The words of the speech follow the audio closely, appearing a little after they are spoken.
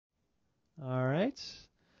All right.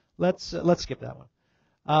 Let's skip that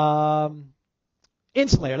one.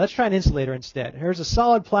 Insulator. Let's try an insulator instead. Here's a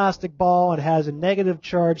solid plastic ball. It has a negative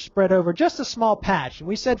charge spread over just a small patch. And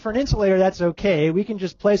we said for an insulator that's okay. We can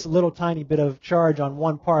just place a little tiny bit of charge on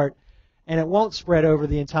one part, and it won't spread over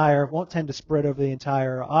the entire, won't tend to spread over the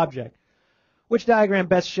entire object. Which diagram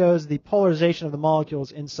best shows the polarization of the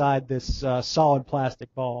molecules inside this solid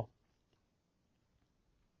plastic ball?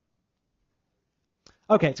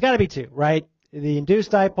 Okay, it's got to be 2, right? The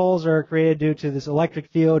induced dipoles are created due to this electric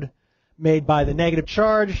field made by the negative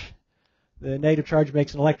charge. The negative charge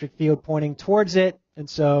makes an electric field pointing towards it, and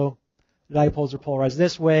so the dipoles are polarized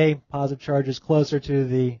this way. Positive charge is closer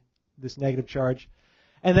to this negative charge.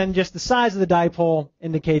 And then just the size of the dipole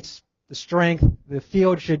indicates the strength. The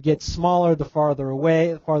field should get smaller the farther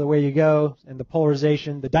away you go, and the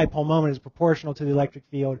polarization, the dipole moment is proportional to the electric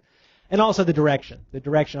field. And also the direction. The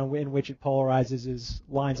direction in which it polarizes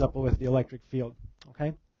lines up with the electric field.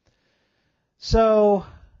 Okay? So,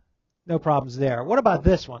 no problems there. What about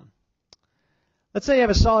this one? Let's say you have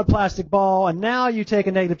a solid plastic ball, and now you take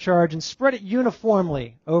a negative charge and spread it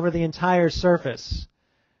uniformly over the entire surface.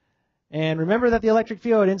 And remember that the electric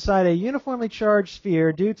field inside a uniformly charged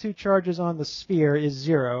sphere due to charges on the sphere is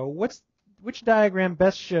 0. Which diagram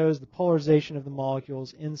best shows the polarization of the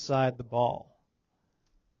molecules inside the ball?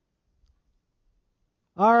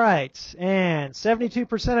 All right, and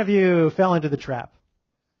 72% of you fell into the trap.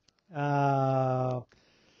 So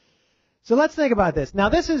let's think about this. Now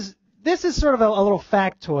this is sort of a little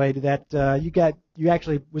factoid that you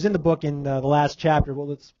actually was in the book in the last chapter. Well,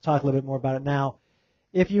 let's talk a little bit more about it now.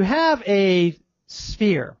 If you have a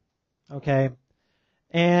sphere, okay,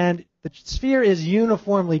 and the sphere is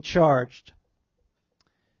uniformly charged,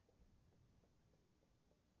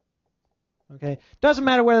 okay, doesn't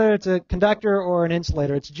matter whether it's a conductor or an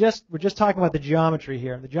insulator. We're just talking about the geometry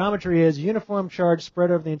here. And the geometry is uniform charge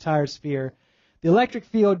spread over the entire sphere. The electric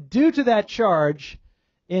field due to that charge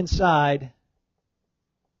inside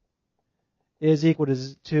is equal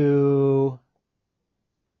to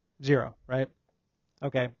 0, right?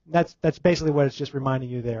 Okay, that's basically what it's just reminding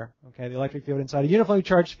you there. Okay, the electric field inside a uniformly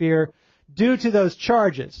charged sphere due to those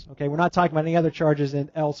charges. Okay, we're not talking about any other charges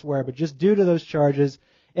elsewhere, but just due to those charges,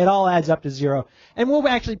 it all adds up to 0. And we'll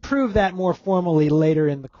actually prove that more formally later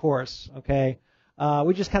in the course. Okay,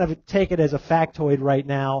 we just kind of take it as a factoid right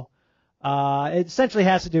now. It essentially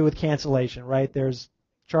has to do with cancellation, right? There's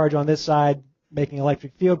charge on this side making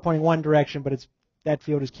electric field pointing one direction, but that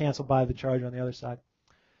field is canceled by the charge on the other side.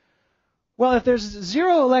 Well, if there's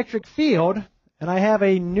 0 electric field, and I have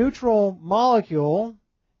a neutral molecule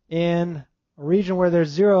in a region where there's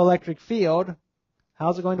 0 electric field,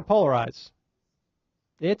 how's it going to polarize?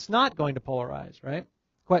 It's not going to polarize, right?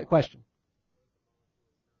 Question.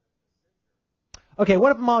 Okay,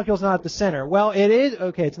 what if a molecule is not at the center? Well, it is,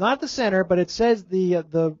 okay, it's not at the center, but it says the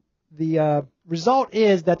result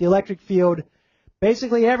is that the electric field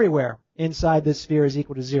basically everywhere inside this sphere is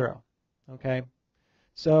equal to 0, okay?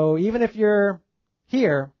 So even if you're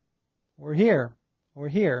here, or here, or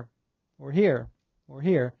here, or here, or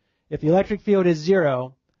here, if the electric field is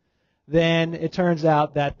 0, then it turns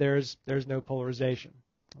out that there's no polarization.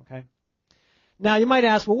 Okay. Now you might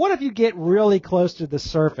ask, well, what if you get really close to the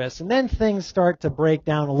surface, and then things start to break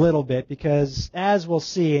down a little bit, because as we'll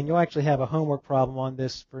see, and you'll actually have a homework problem on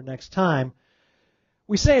this for next time,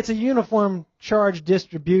 we say it's a uniform charge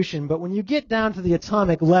distribution, but when you get down to the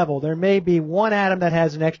atomic level, there may be one atom that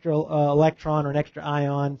has an extra electron or an extra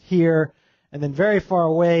ion here, and then very far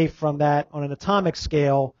away from that on an atomic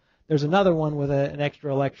scale, there's another one with an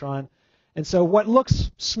extra electron. And so what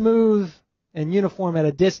looks smooth and uniform at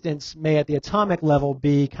a distance may at the atomic level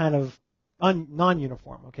be kind of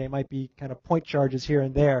non-uniform, okay? It might be kind of point charges here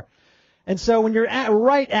and there. And so when you're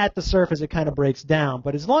right at the surface, it kind of breaks down.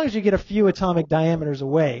 But as long as you get a few atomic diameters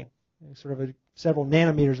away, sort of several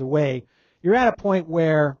nanometers away, you're at a point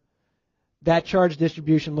where that charge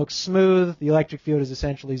distribution looks smooth. The electric field is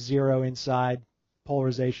essentially 0 inside.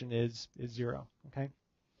 Polarization is 0, okay?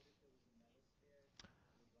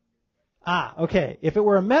 Okay. If it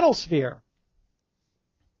were a metal sphere,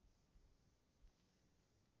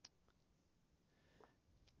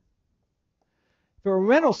 for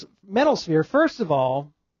a metal sphere, first of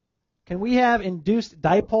all, can we have induced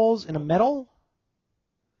dipoles in a metal?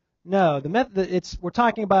 No, we're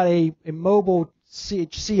talking about a mobile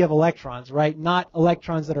sea of electrons, right? Not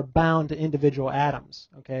electrons that are bound to individual atoms,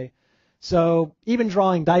 okay? So even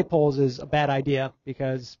drawing dipoles is a bad idea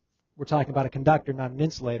because we're talking about a conductor, not an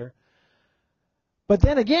insulator. But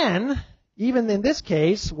then again, even in this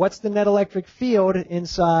case, what's the net electric field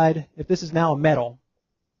inside, if this is now a metal?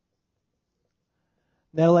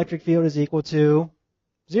 net electric field is equal to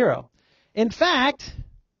 0. In fact,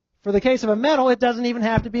 for the case of a metal, it doesn't even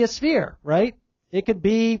have to be a sphere, right? It could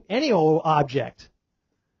be any old object.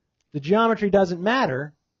 The geometry doesn't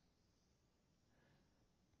matter.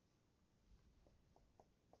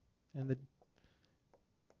 And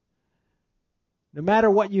no matter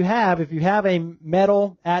what you have, if you have a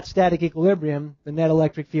metal at static equilibrium, the net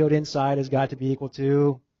electric field inside has got to be equal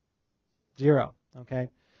to 0. Okay,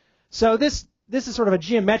 so this is sort of a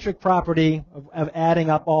geometric property of adding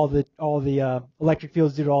up all the electric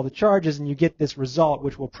fields due to all the charges, and you get this result,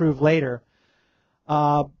 which we'll prove later.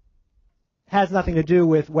 Has nothing to do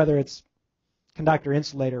with whether it's conductor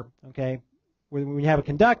insulator. Okay. When you have a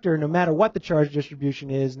conductor, no matter what the charge distribution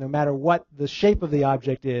is, no matter what the shape of the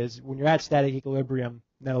object is, when you're at static equilibrium,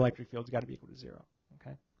 net electric field's got to be equal to 0.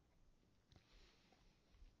 Okay.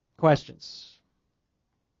 Questions?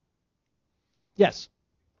 Yes.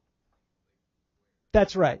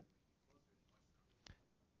 That's right.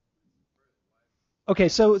 Okay,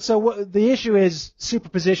 so the issue is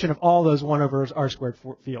superposition of all those 1 over r squared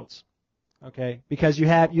foelds. Okay, because you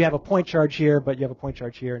have a point charge here, but you have a point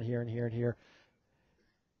charge here and here and here and here.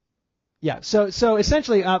 Yeah, so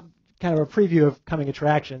essentially, kind of a preview of coming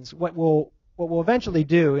attractions. What we'll eventually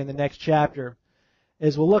do in the next chapter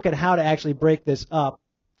is we'll look at how to actually break this up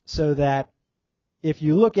so that if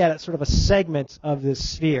you look at it sort of a segment of this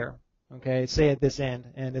sphere, okay, say at this end,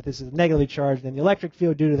 and if this is negatively charged, then the electric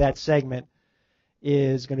field due to that segment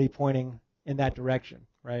is going to be pointing in that direction,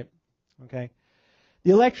 right? Okay.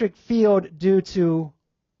 The electric field due to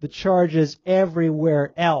the charges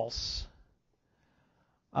everywhere else,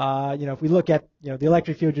 if we look at, the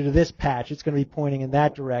electric field due to this patch, it's going to be pointing in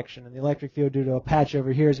that direction, and the electric field due to a patch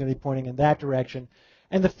over here is going to be pointing in that direction.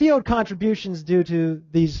 And the field contributions due to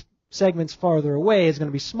these segments farther away is going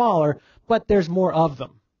to be smaller, but there's more of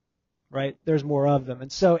them, right? There's more of them.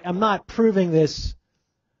 And so I'm not proving this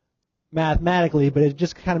mathematically, but it's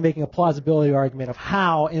just kind of making a plausibility argument of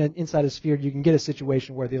how inside a sphere you can get a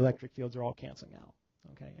situation where the electric fields are all canceling out.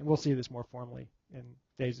 Okay, and we'll see this more formally in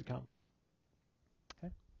days to come.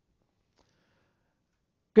 Okay.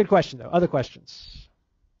 Good question, though. Other questions?